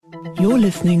You're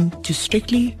listening to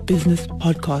Strictly Business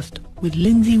Podcast with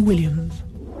Lindsay Williams.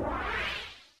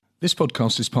 This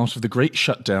podcast is part of The Great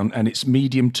Shutdown and its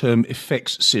medium-term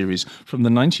effects series from the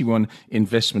 91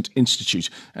 Investment Institute.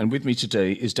 And with me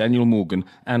today is Daniel Morgan,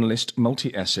 analyst,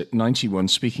 multi-asset, 91,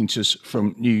 speaking to us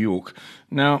from New York.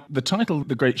 Now, the title,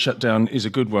 The Great Shutdown, is a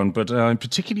good one, but I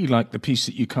particularly like the piece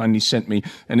that you kindly sent me,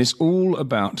 and it's all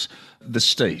about the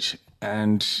state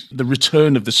and the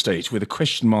return of the state with a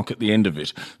question mark at the end of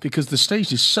it, because the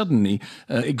state is suddenly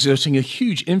exerting a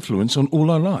huge influence on all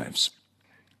our lives.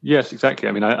 Yes, exactly.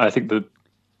 I mean, I think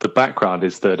the background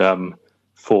is that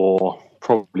for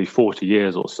probably 40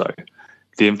 years or so,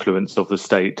 the influence of the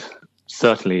state,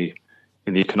 certainly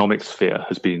in the economic sphere,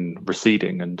 has been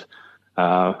receding, and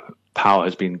power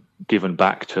has been given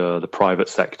back to the private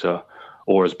sector,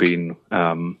 or has been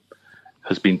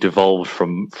devolved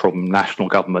from national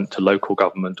government to local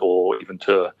government, or even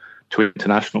to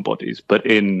international bodies. But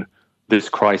in this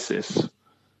crisis,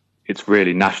 it's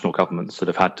really national governments that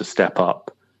have had to step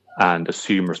up and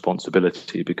assume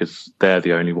responsibility, because they're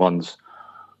the only ones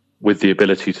with the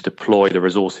ability to deploy the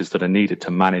resources that are needed to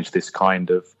manage this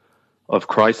kind of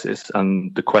crisis.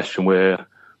 And the question we're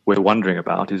wondering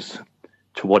about is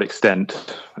to what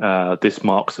extent this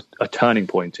marks a turning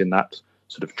point in that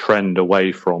sort of trend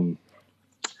away from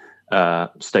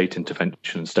state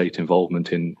intervention and state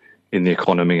involvement in the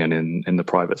economy and in the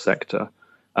private sector,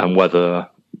 and whether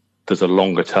there's a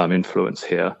longer term influence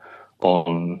here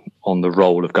on the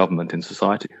role of government in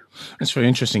society. That's very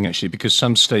interesting, actually, because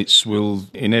some states will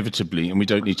inevitably, and we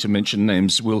don't need to mention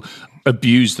names, will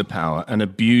abuse the power and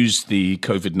abuse the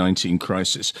COVID-19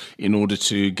 crisis in order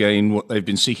to gain what they've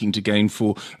been seeking to gain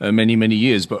for many, many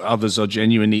years. But others are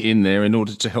genuinely in there in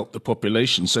order to help the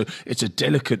population. So it's a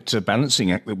delicate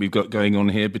balancing act that we've got going on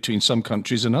here between some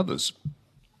countries and others.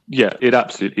 Yeah, it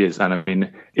absolutely is. And I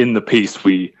mean, in the piece,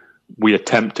 we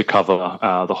attempt to cover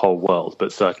the whole world,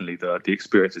 but certainly the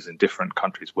experiences in different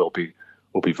countries will be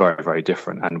very, very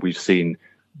different. And we've seen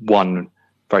one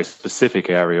very specific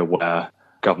area where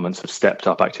governments have stepped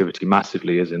up activity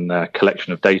massively is in their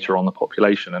collection of data on the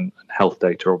population and health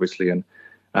data, obviously, and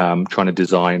trying to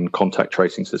design contact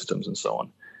tracing systems and so on.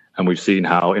 And we've seen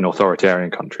how in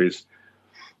authoritarian countries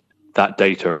that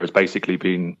data has basically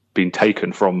been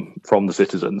taken from the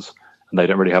citizens, and they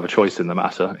don't really have a choice in the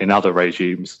matter. In other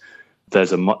regimes,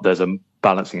 there's a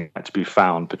balancing act to be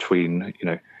found between,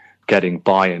 getting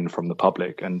buy-in from the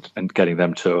public and getting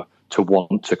them to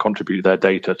want to contribute their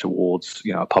data towards,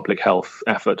 a public health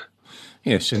effort.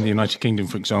 Yes, in the United Kingdom,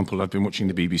 for example, I've been watching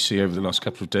the BBC over the last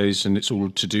couple of days, and it's all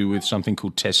to do with something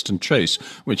called test and trace,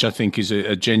 which I think is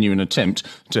a genuine attempt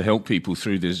to help people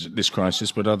through this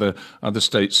crisis. But other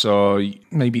states are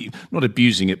maybe not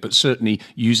abusing it, but certainly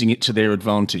using it to their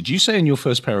advantage. You say in your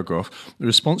first paragraph, the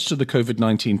response to the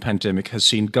COVID-19 pandemic has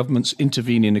seen governments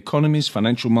intervene in economies,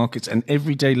 financial markets, and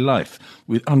everyday life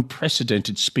with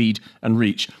unprecedented speed and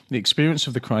reach. The experience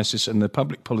of the crisis and the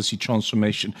public policy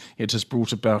transformation it has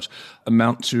brought about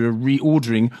amount to a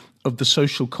reordering of the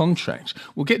social contract.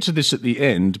 We'll get to this at the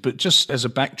end, but just as a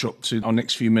backdrop to our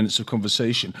next few minutes of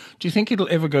conversation, do you think it'll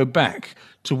ever go back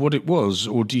to what it was,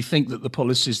 or do you think that the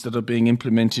policies that are being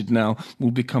implemented now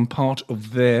will become part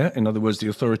of their, in other words, the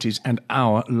authorities and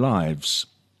our lives?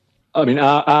 I mean,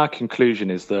 our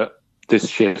conclusion is that this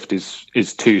shift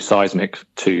is too seismic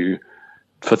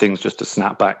for things just to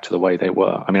snap back to the way they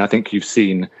were. I mean, I think you've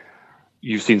seen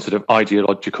sort of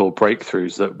ideological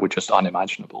breakthroughs that were just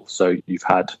unimaginable. So you've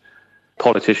had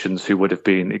politicians who would have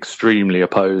been extremely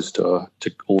opposed to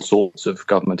all sorts of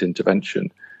government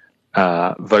intervention,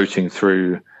 voting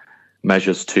through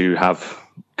measures to have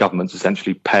governments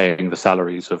essentially paying the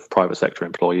salaries of private sector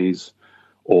employees,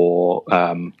 or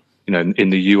in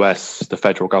the US, the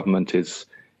federal government is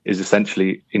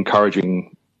essentially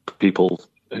encouraging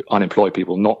unemployed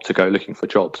people not to go looking for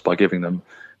jobs by giving them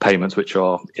payments which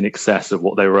are in excess of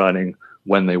what they were earning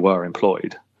when they were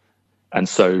employed. And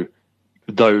so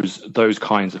those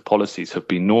kinds of policies have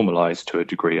been normalized to a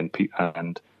degree,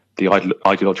 and the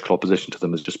ideological opposition to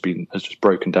them has just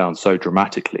broken down so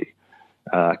dramatically.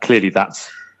 Clearly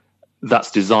that's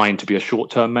designed to be a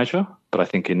short-term measure, but I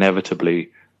think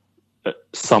inevitably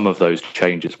some of those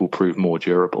changes will prove more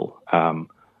durable.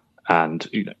 And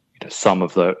some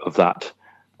of that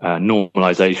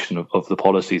normalization of the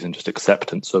policies and just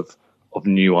acceptance of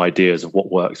new ideas of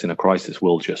what works in a crisis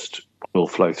will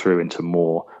flow through into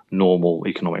more normal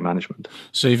economic management.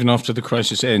 So even after the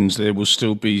crisis ends, there will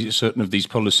still be certain of these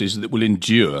policies that will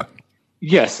endure?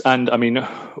 Yes, and I mean,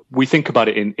 we think about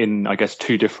it in I guess,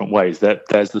 two different ways.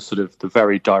 There's the sort of the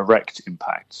very direct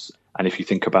impacts, and if you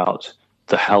think about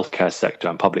the healthcare sector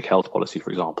and public health policy,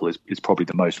 for example, is probably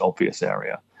the most obvious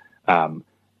area.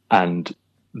 And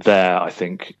there, I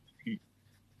think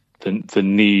the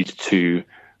need to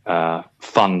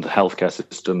fund healthcare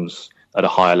systems at a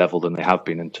higher level than they have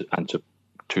been, and to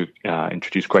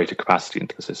introduce greater capacity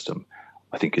into the system,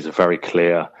 I think is a very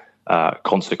clear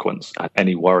consequence. And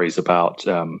any worries about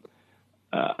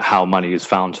how money is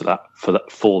found for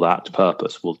that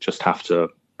purpose will just have to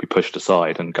be pushed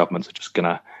aside, and governments are just going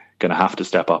to have to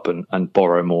step up and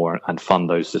borrow more and fund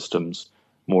those systems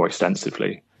more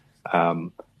extensively.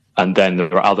 And then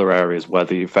there are other areas where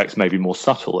the effects may be more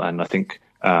subtle, and I think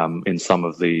in some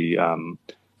of the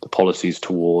policies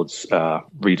towards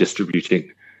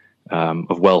redistributing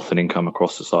of wealth and income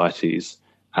across societies,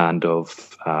 and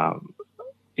of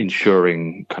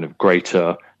ensuring kind of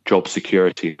greater job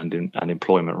security and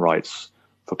employment rights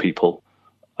for people.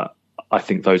 I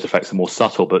think those effects are more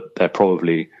subtle, but they're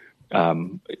probably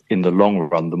in the long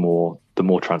run the more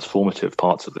transformative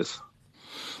parts of this.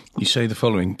 You say the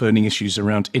following: burning issues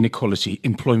around inequality,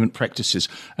 employment practices,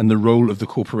 and the role of the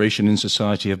corporation in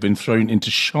society have been thrown into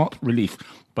sharp relief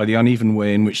by the uneven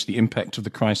way in which the impact of the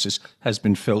crisis has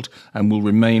been felt and will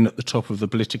remain at the top of the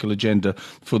political agenda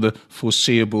for the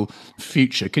foreseeable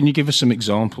future. Can you give us some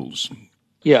examples?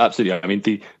 Yeah, absolutely. I mean,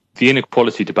 the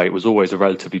inequality debate was always a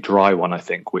relatively dry one, I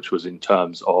think, which was in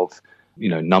terms of,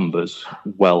 numbers,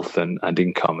 wealth and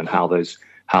income, and how those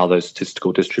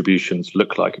statistical distributions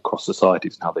look like across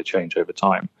societies and how they change over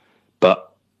time.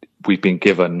 But we've been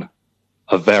given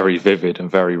a very vivid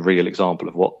and very real example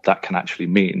of what that can actually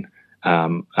mean.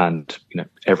 And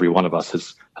every one of us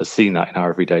has seen that in our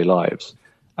everyday lives.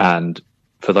 And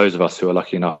for those of us who are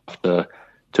lucky enough to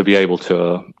be able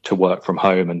to work from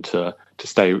home and to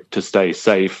stay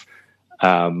safe,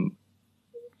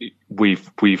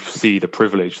 we've see the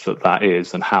privilege that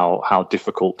is, and how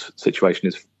difficult the situation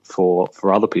is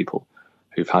for other people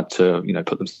who've had to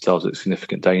put themselves at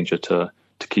significant danger to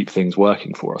keep things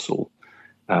working for us all.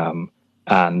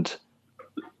 And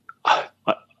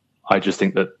I just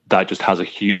think that just has a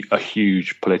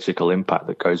huge political impact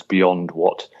that goes beyond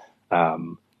what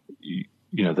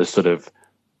the sort of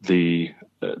the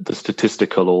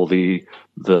statistical or the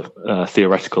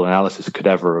theoretical analysis could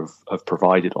ever have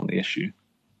provided on the issue.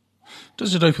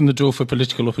 Does it open the door for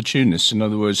political opportunists? In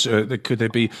other words, could there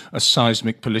be a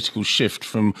seismic political shift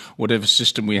from whatever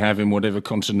system we have in whatever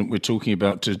continent we're talking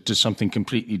about to something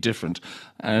completely different?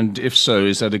 And if so,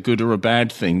 is that a good or a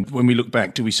bad thing? When we look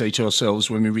back, do we say to ourselves,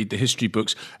 when we read the history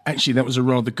books, actually that was a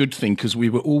rather good thing because we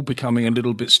were all becoming a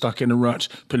little bit stuck in a rut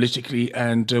politically,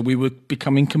 and we were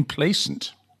becoming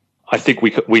complacent? I think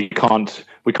we can't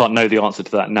know the answer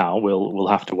to that now. We'll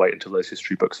have to wait until those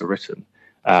history books are written.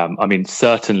 I mean,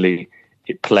 certainly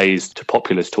it plays to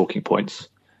populist talking points,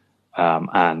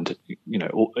 and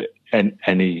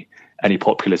any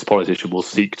populist politician will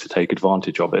seek to take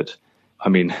advantage of it. I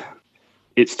mean,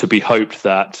 it's to be hoped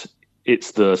that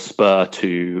it's the spur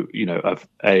to of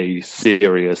a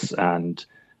serious and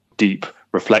deep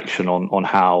reflection on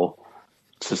how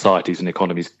societies and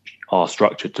economies are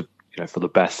structured to for the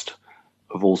best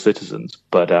of all citizens.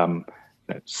 But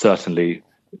certainly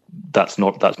that's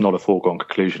not a foregone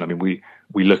conclusion. I mean,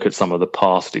 we look at some of the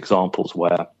past examples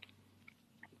where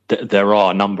there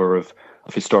are a number of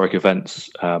historic events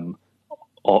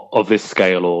of this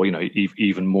scale, or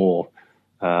even more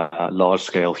large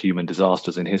scale human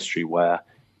disasters in history, where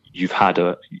you've had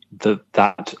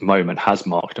that moment has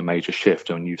marked a major shift,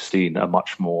 and you've seen a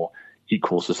much more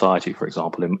equal society, for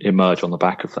example, emerge on the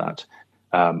back of that.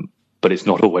 But it's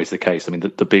not always the case. I mean,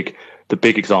 the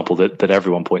big example that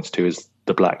everyone points to is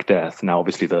the Black Death. Now,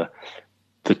 obviously, the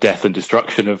death and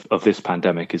destruction of this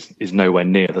pandemic is nowhere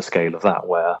near the scale of that,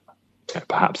 where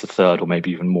perhaps a third or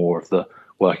maybe even more of the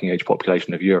working age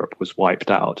population of Europe was wiped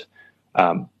out.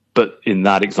 But in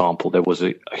that example, there was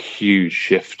a huge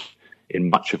shift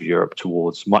in much of Europe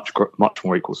towards much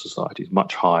more equal societies,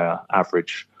 much higher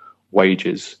average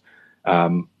wages.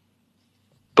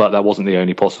 But that wasn't the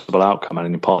only possible outcome. And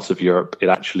in parts of Europe, it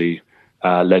actually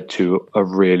led to a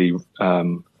really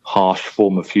harsh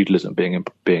form of feudalism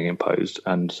being imposed,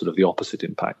 and sort of the opposite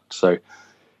impact. So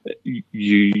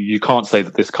you can't say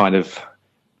that this kind of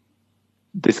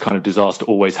disaster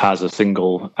always has a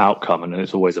single outcome and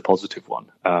it's always a positive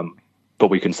one. But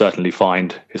we can certainly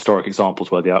find historic examples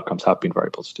where the outcomes have been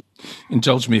very positive.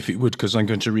 Indulge me if you would, because I'm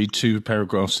going to read two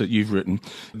paragraphs that you've written.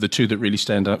 The two that really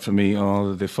stand out for me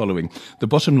are the following. The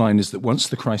bottom line is that once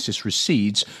the crisis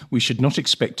recedes, we should not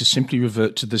expect to simply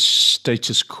revert to the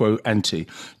status quo ante.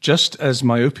 Just as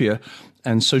myopia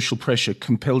and social pressure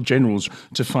compel generals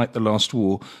to fight the last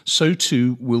war, so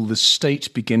too will the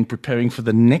state begin preparing for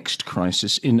the next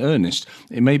crisis in earnest.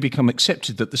 It may become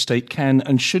accepted that the state can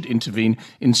and should intervene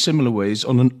in similar ways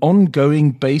on an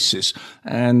ongoing basis.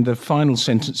 And the final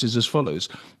sentence is as follows.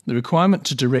 The requirement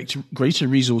to direct greater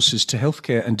resources to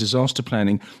healthcare and disaster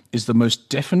planning is the most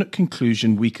definite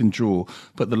conclusion we can draw,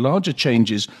 but the larger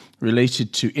changes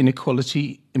related to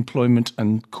inequality, employment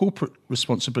and corporate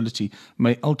responsibility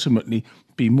may ultimately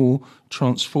be more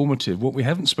transformative. What we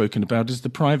haven't spoken about is the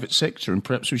private sector, and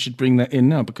perhaps we should bring that in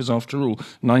now, because after all,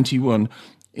 91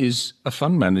 is a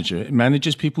fund manager. It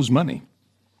manages people's money.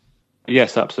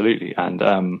 Yes, absolutely. And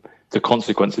the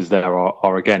consequences there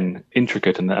are again,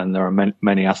 intricate, and there are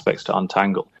many aspects to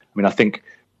untangle. I mean, I think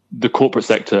the corporate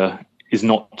sector is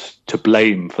not to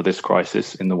blame for this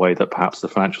crisis in the way that perhaps the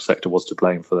financial sector was to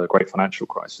blame for the great financial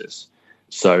crisis.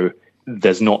 So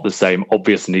there's not the same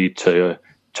obvious need to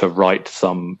right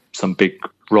some big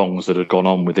wrongs that had gone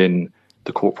on within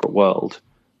the corporate world.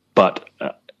 But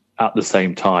at the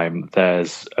same time,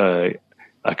 there's a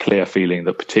clear feeling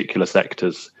that particular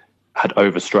sectors had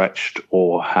overstretched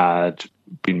or had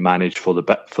been managed for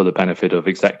the benefit of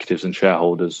executives and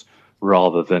shareholders,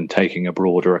 rather than taking a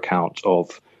broader account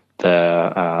of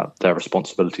their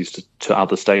responsibilities to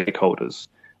other stakeholders.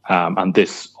 And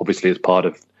this obviously is part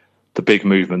of the big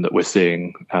movement that we're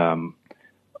seeing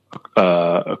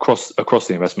across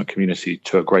the investment community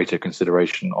to a greater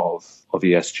consideration of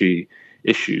ESG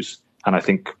issues. And I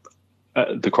think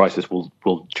the crisis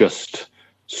will just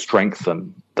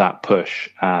strengthen that push,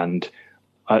 and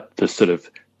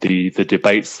the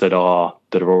debates that are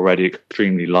already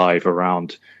extremely live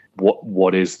around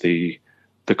what is the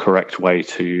correct way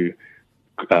to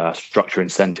structure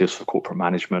incentives for corporate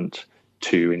management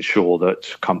to ensure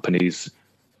that companies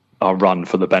are run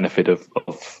for the benefit of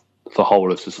the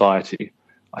whole of society.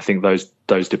 I think those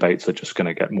debates are just going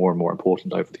to get more and more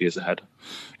important over the years ahead.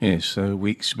 Yes,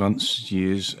 weeks, months,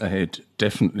 years ahead,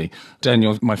 definitely.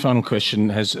 Daniel, my final question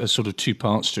has sort of two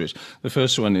parts to it. The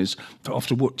first one is,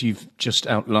 after what you've just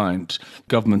outlined,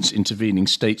 governments intervening,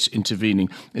 states intervening,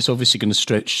 it's obviously going to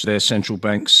stretch their central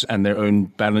banks and their own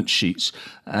balance sheets.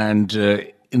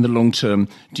 And in the long term,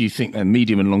 do you think,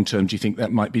 medium and long term, do you think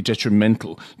that might be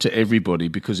detrimental to everybody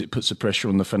because it puts a pressure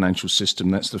on the financial system?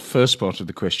 That's the first part of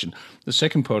the question. The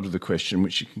second part of the question,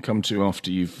 which you can come to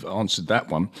after you've answered that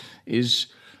one, is,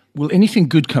 will anything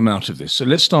good come out of this? So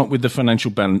let's start with the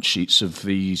financial balance sheets of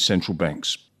the central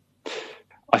banks.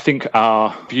 I think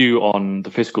our view on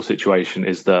the fiscal situation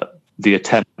is that the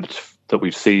attempt that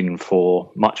we've seen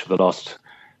for much of the last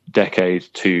decade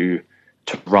to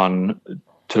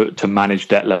manage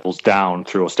debt levels down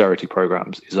through austerity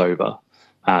programs is over.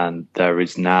 And there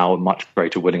is now a much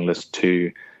greater willingness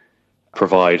to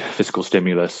provide fiscal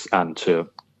stimulus and to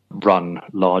run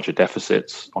larger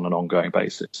deficits on an ongoing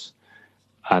basis.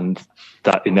 And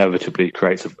that inevitably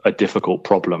creates a difficult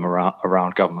problem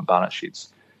around government balance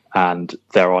sheets. And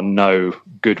there are no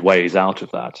good ways out of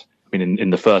that. I mean, in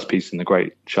the first piece in the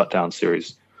Great Shutdown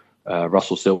series,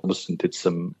 Russell Silverson did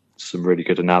some really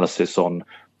good analysis on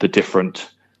the different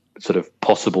sort of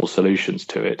possible solutions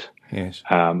to it. Yes.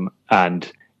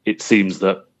 And it seems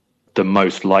that the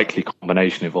most likely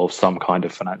combination involves some kind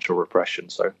of financial repression,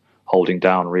 so holding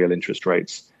down real interest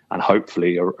rates and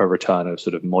hopefully a return of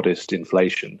sort of modest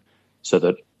inflation, so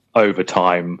that over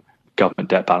time government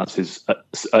debt balances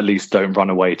at least don't run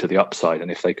away to the upside. And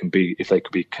if they could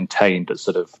be contained at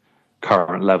sort of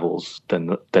current levels,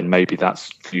 then maybe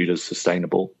that's viewed as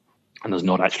sustainable, and there's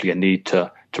not actually a need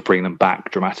to bring them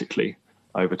back dramatically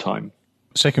over time.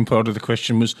 Second part of the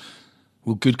question was,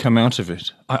 will good come out of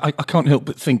it? I can't help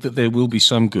but think that there will be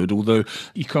some good, although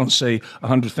you can't say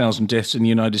 100,000 deaths in the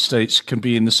United States can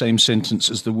be in the same sentence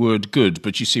as the word good,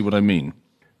 but you see what I mean.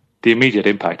 The immediate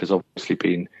impact has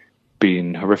obviously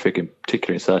been horrific,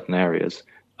 particularly in certain areas.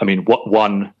 I mean,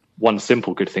 one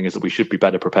simple good thing is that we should be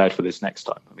better prepared for this next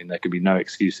time. I mean, there can be no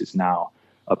excuses now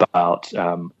about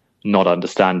not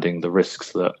understanding the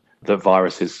risks that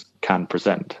viruses can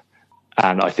present.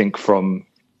 And I think from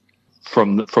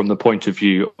the point of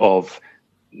view of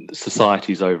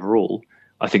societies overall,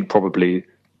 I think probably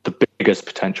the biggest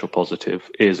potential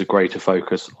positive is a greater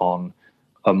focus on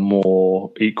a more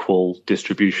equal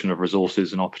distribution of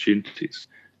resources and opportunities.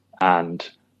 And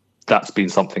that's been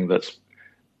something that's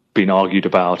been argued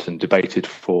about and debated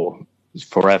for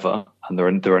forever, and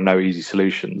there are no easy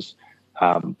solutions.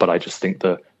 But I just think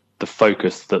the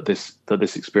focus that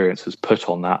this experience has put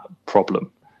on that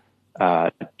problem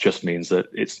just means that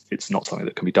it's not something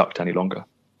that can be ducked any longer.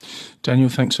 Daniel,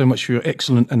 thanks so much for your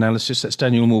excellent analysis. That's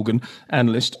Daniel Morgan,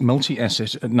 analyst,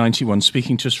 multi-asset at 91,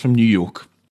 speaking to us from New York.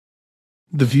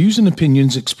 The views and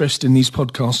opinions expressed in these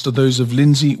podcasts are those of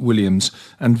Lindsay Williams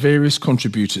and various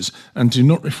contributors and do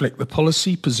not reflect the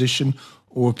policy, position,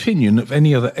 or opinion of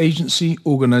any other agency,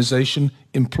 organisation,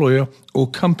 employer, or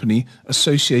company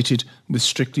associated with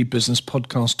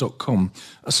strictlybusinesspodcast.com.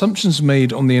 Assumptions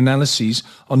made on the analyses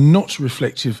are not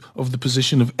reflective of the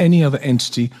position of any other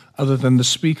entity other than the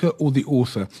speaker or the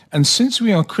author. And since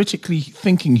we are critically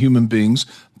thinking human beings,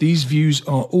 these views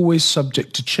are always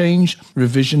subject to change,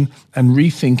 revision, and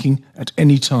rethinking at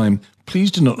any time.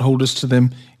 Please do not hold us to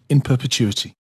them in perpetuity.